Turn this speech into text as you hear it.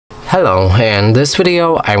Hello, in this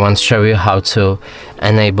video I want to show you how to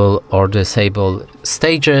enable or disable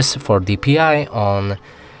stages for DPI on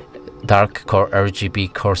dark core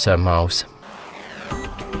RGB Corsair mouse.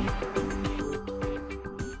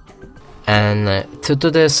 And to do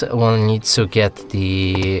this, one needs to get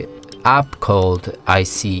the app called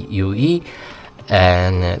ICUE,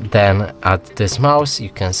 and then add this mouse. You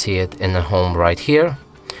can see it in the home right here.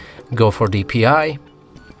 Go for DPI.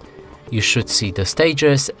 You should see the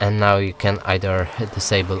stages, and now you can either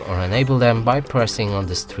disable or enable them by pressing on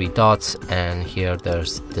these three dots, and here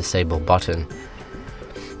there's disable button.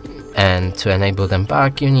 And to enable them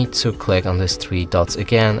back, you need to click on these three dots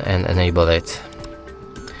again and enable it.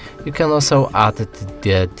 You can also add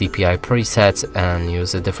the DPI presets and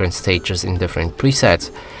use the different stages in different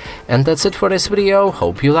presets. And that's it for this video.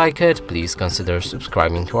 Hope you like it. Please consider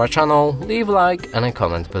subscribing to our channel, leave a like and a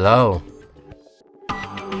comment below.